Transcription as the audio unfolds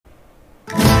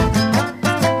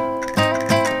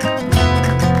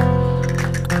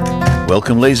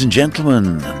Welcome, ladies and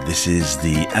gentlemen. This is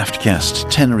the Aftcast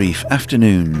Tenerife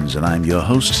Afternoons, and I'm your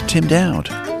host, Tim Dowd.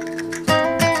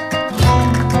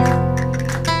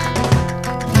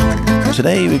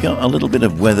 Today we got a little bit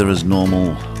of weather as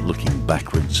normal, looking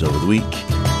backwards over the week.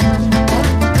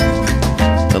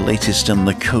 The latest in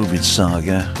the COVID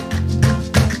saga.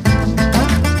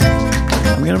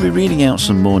 I'm going to be reading out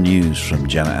some more news from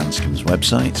Janet Anscombe's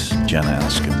website,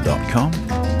 janetanscombe.com.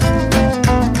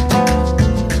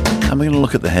 And we're going to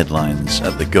look at the headlines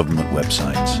at the government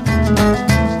website.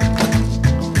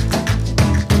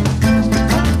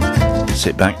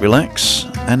 Sit back, relax,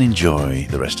 and enjoy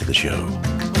the rest of the show.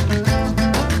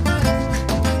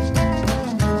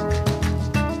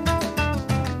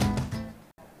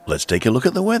 Let's take a look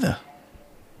at the weather.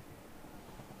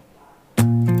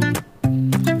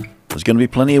 There's going to be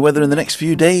plenty of weather in the next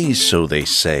few days, so they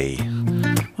say.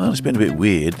 Well, it's been a bit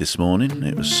weird this morning.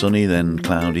 It was sunny, then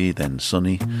cloudy, then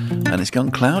sunny, and it's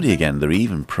gone cloudy again. They're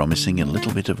even promising a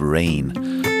little bit of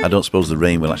rain. I don't suppose the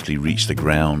rain will actually reach the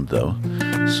ground, though.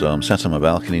 So I'm sat on my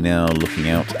balcony now, looking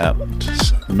out at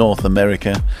North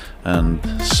America and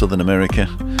Southern America,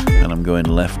 and I'm going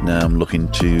left now. I'm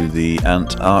looking to the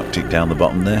Antarctic down the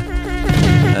bottom there,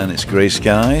 and it's grey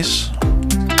skies.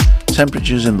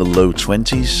 Temperatures in the low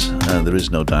 20s. There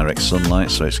is no direct sunlight,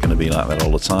 so it's going to be like that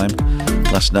all the time.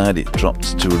 Last night it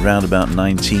dropped to around about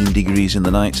 19 degrees in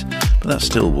the night, but that's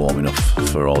still warm enough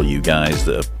for all you guys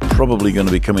that are probably going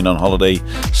to be coming on holiday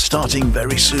starting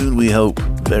very soon, we hope.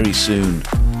 Very soon.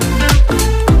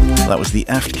 That was the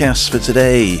Aftcast for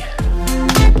today.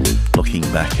 Looking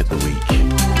back at the week.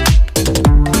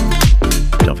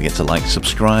 Don't forget to like,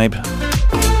 subscribe.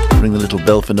 Ring the little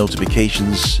bell for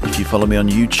notifications if you follow me on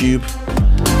YouTube.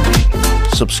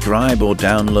 Subscribe or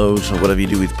download or whatever you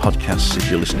do with podcasts if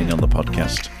you're listening on the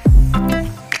podcast.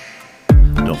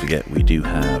 Don't forget, we do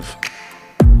have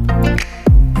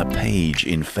a page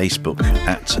in Facebook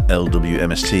at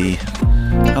LWMST,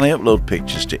 and I upload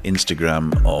pictures to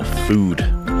Instagram of food.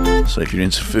 So if you're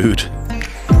into food,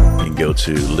 you can go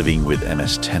to Living with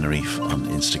MS Tenerife on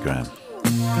Instagram.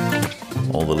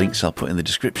 All the links I'll put in the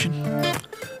description.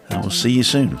 And we'll see you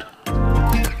soon.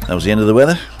 That was the end of the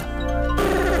weather.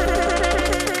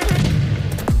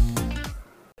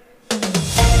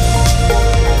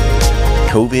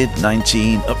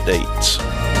 COVID-19 update.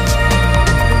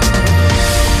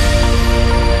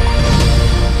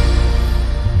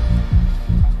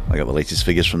 I got the latest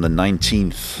figures from the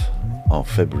 19th of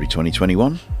February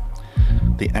 2021.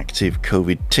 The active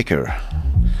COVID ticker.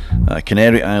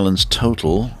 Canary Islands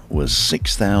total was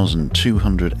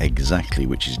 6,200 exactly,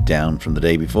 which is down from the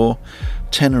day before.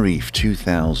 Tenerife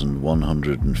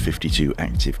 2,152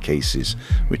 active cases,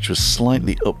 which was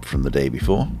slightly up from the day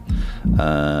before.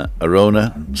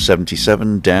 Arona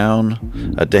 77 down.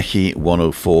 Adeje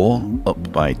 104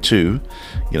 up by 2.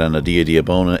 Granadilla de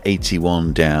Abona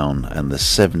 81 down, and the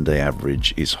 7-day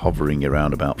average is hovering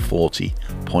around about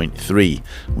 40.3,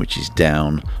 which is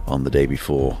down on the day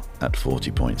before at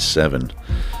 40.7.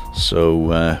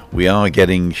 So we are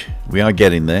getting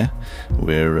there.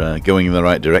 We're going in the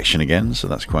right direction again, so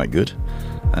that's quite good.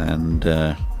 And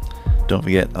don't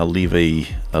forget, I'll leave a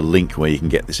link where you can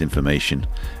get this information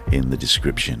in the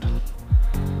description.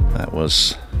 That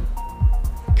was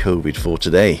COVID for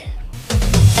today.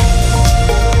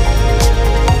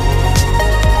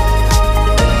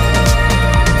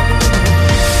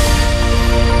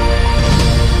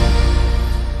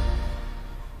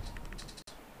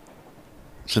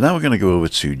 So now we're going to go over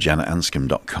to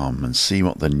janetanscombe.com and see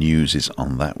what the news is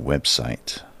on that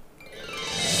website.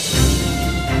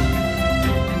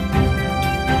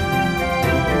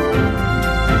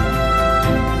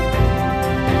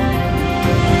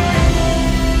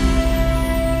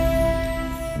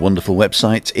 Wonderful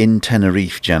website in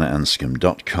Tenerife,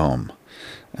 janetanscombe.com.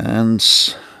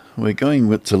 And we're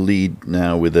going to lead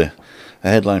now with a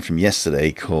headline from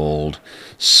yesterday called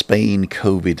Spain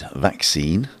COVID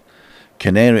Vaccine.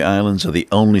 Canary Islands are the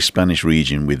only Spanish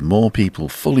region with more people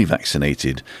fully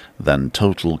vaccinated than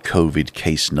total COVID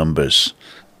case numbers.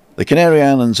 The Canary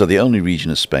Islands are the only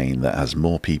region of Spain that has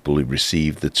more people who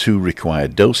received the 2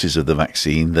 required doses of the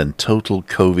vaccine than total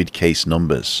COVID case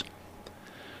numbers.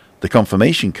 The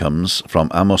confirmation comes from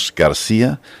Amos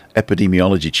Garcia,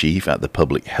 epidemiology chief at the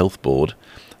Public Health Board,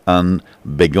 and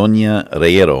Begoña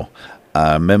Riero,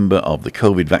 a member of the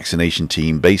COVID vaccination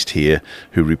team based here,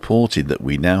 who reported that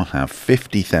we now have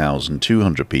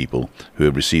 50,200 people who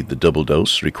have received the double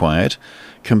dose required,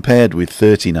 compared with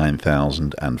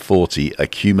 39,040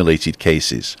 accumulated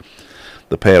cases.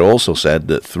 The pair also said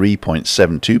that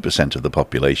 3.72% of the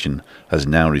population has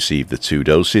now received the 2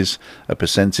 doses, a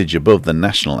percentage above the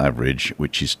national average,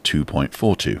 which is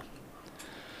 2.42.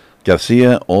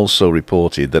 Garcia also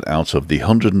reported that out of the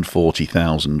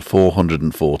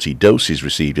 140,440 doses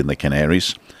received in the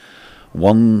Canaries,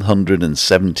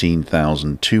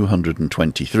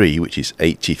 117,223, which is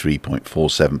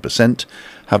 83.47%,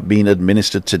 have been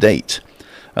administered to date,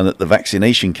 and that the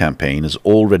vaccination campaign has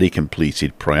already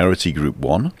completed Priority Group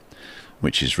 1,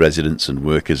 which is residents and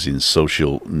workers in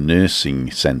social nursing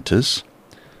centres,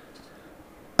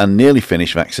 and nearly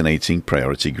finished vaccinating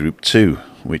Priority Group 2,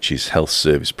 which is health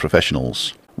service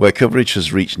professionals, where coverage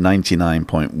has reached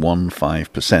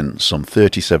 99.15%, some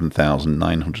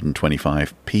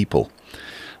 37,925 people.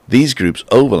 These groups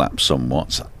overlap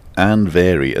somewhat and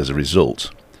vary as a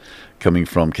result, coming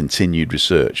from continued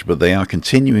research, but they are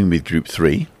continuing with Group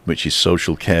 3, which is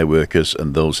social care workers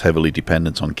and those heavily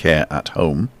dependent on care at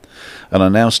home, and are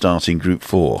now starting Group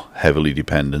 4, heavily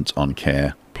dependent on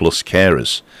care plus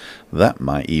carers. That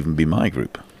might even be my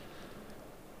group.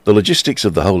 The logistics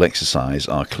of the whole exercise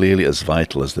are clearly as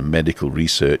vital as the medical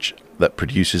research that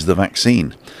produces the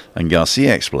vaccine, and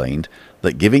Garcia explained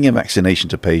that giving a vaccination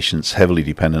to patients heavily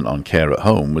dependent on care at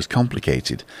home was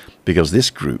complicated because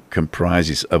this group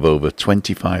comprises of over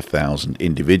 25,000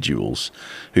 individuals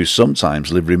who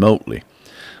sometimes live remotely,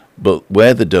 but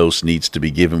where the dose needs to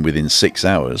be given within 6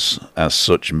 hours. As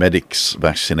such, medics'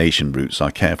 vaccination routes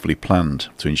are carefully planned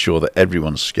to ensure that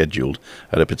everyone scheduled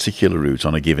at a particular route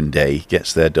on a given day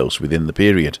gets their dose within the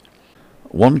period.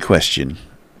 One question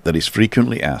that is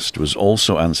frequently asked was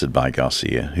also answered by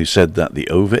Garcia, who said that the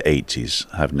over 80s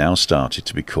have now started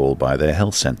to be called by their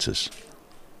health centres.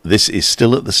 This is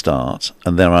still at the start,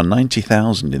 and there are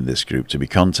 90,000 in this group to be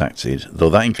contacted,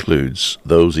 though that includes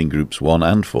those in Groups 1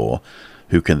 and 4,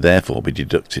 who can therefore be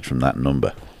deducted from that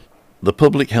number. The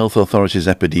Public Health Authority's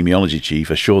epidemiology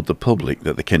chief assured the public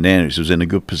that the Canaries was in a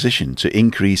good position to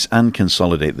increase and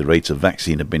consolidate the rate of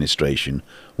vaccine administration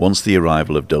once the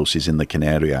arrival of doses in the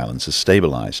Canary Islands has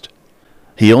stabilised.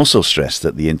 He also stressed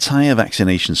that the entire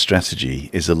vaccination strategy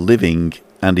is a living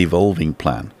and evolving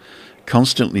plan,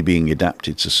 constantly being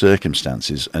adapted to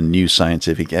circumstances and new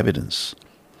scientific evidence.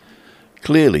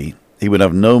 Clearly, he would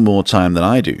have no more time than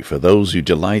I do for those who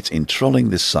delight in trolling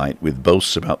this site with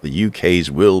boasts about the UK's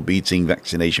world-beating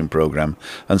vaccination programme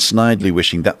and snidely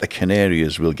wishing that the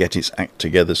Canaries will get its act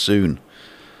together soon.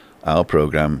 Our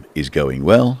programme is going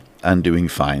well and doing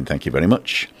fine, thank you very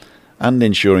much, and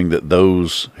ensuring that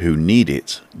those who need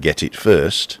it get it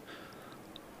first,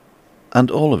 and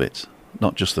all of it,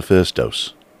 not just the first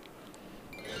dose.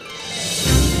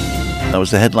 That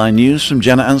was the headline news from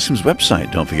Janet Anscombe's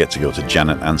website. Don't forget to go to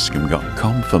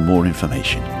janetanscombe.com for more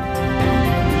information.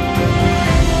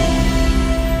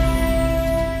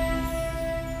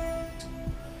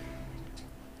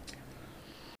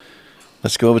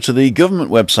 Let's go over to the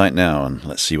government website now and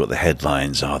let's see what the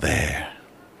headlines are there.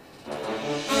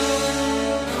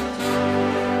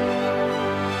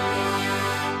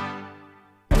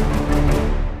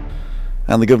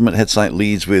 And the government headsite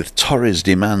leads with Torres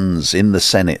demands in the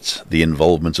Senate the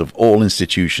involvement of all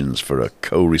institutions for a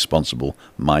co-responsible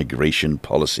migration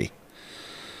policy.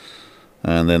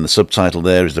 And then the subtitle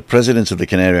there is the President of the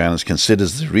Canary Islands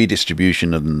considers the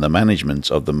redistribution and the management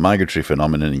of the migratory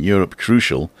phenomenon in Europe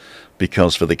crucial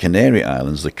because for the Canary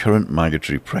Islands the current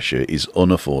migratory pressure is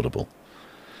unaffordable.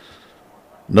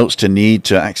 Notes to need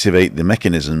to activate the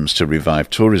mechanisms to revive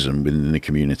tourism within the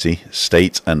community,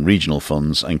 state and regional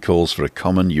funds, and calls for a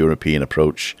common European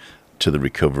approach to the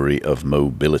recovery of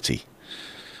mobility.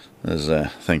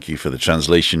 Thank you for the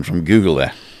translation from Google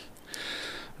there.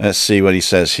 Let's see what he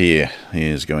says here.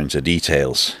 Here's going to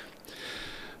details.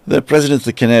 The President of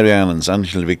the Canary Islands,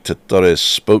 Angel Victor Torres,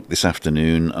 spoke this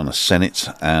afternoon on a Senate,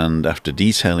 and after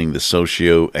detailing the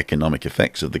socio-economic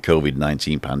effects of the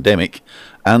COVID-19 pandemic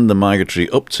and the migratory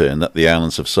upturn that the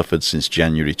islands have suffered since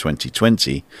January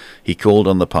 2020, he called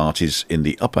on the parties in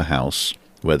the upper house,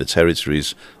 where the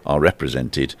territories are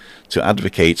represented, to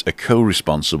advocate a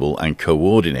co-responsible and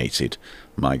coordinated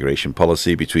migration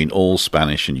policy between all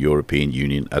Spanish and European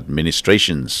Union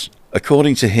administrations.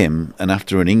 According to him, and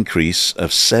after an increase of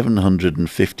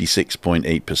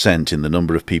 756.8% in the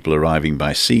number of people arriving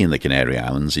by sea in the Canary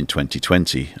Islands in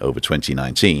 2020 over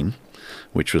 2019,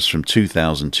 which was from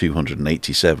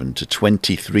 2,287 to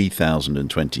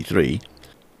 23,023,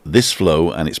 this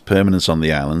flow and its permanence on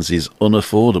the islands is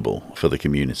unaffordable for the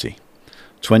community.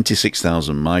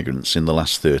 26,000 migrants in the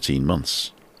last 13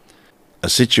 months. a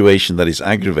situation that is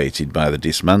aggravated by the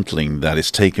dismantling that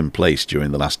has taken place during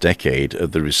the last decade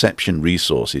of the reception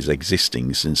resources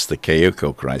existing since the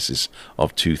Kyoto crisis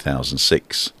of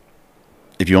 2006.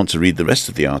 If you want to read the rest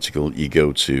of the article, you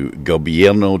go to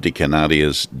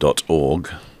gobiernodecanarias.org,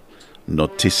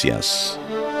 Noticias.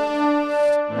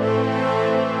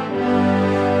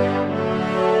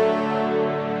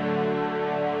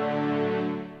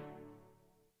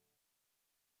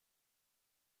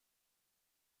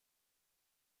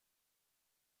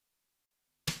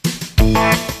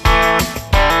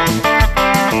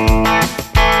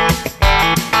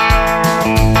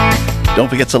 Don't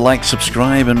forget to like,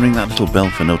 subscribe, and ring that little bell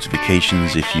for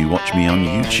notifications if you watch me on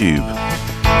YouTube.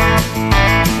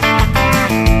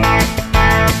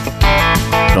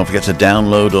 Don't forget to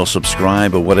download or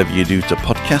subscribe or whatever you do to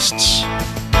podcasts.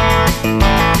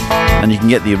 And you can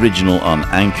get the original on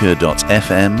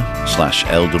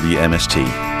anchor.fm/LWMST.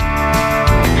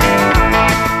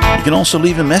 You can also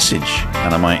leave a message,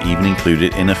 and I might even include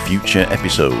it in a future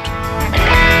episode.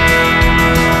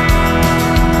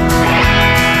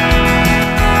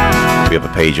 We have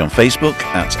a page on Facebook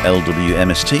at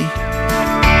LWMST,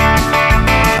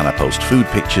 and I post food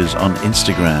pictures on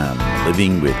Instagram,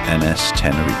 Living with MS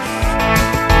Tenerife.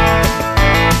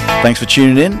 Thanks for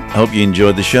tuning in. I hope you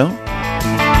enjoyed the show.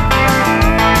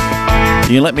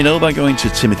 You can let me know by going to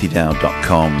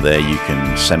timothydowd.com. There you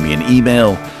can send me an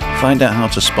email, find out how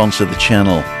to sponsor the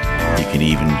channel. You can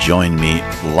even join me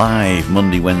live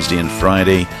Monday, Wednesday and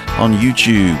Friday on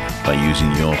YouTube by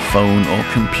using your phone or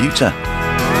computer.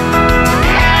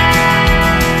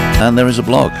 And there is a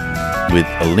blog with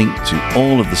a link to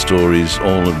all of the stories,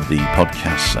 all of the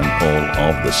podcasts, and all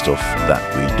of the stuff that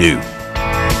we do.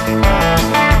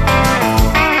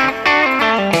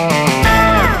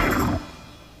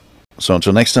 So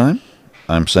until next time,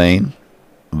 I'm saying,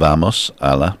 vamos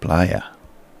a la playa.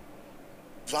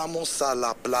 Vamos a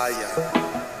la playa.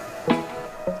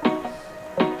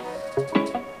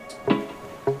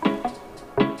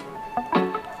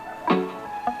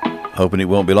 Hoping it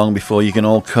won't be long before you can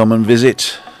all come and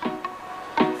visit.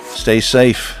 Stay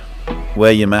safe.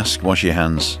 Wear your mask, wash your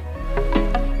hands.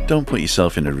 Don't put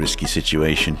yourself in a risky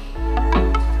situation.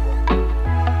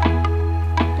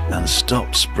 And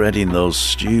stop spreading those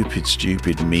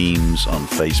stupid memes on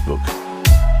Facebook.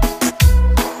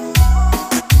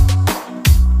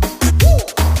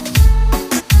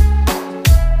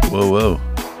 Whoa.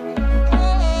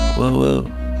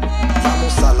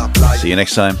 See you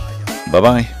next time.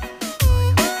 Bye-bye.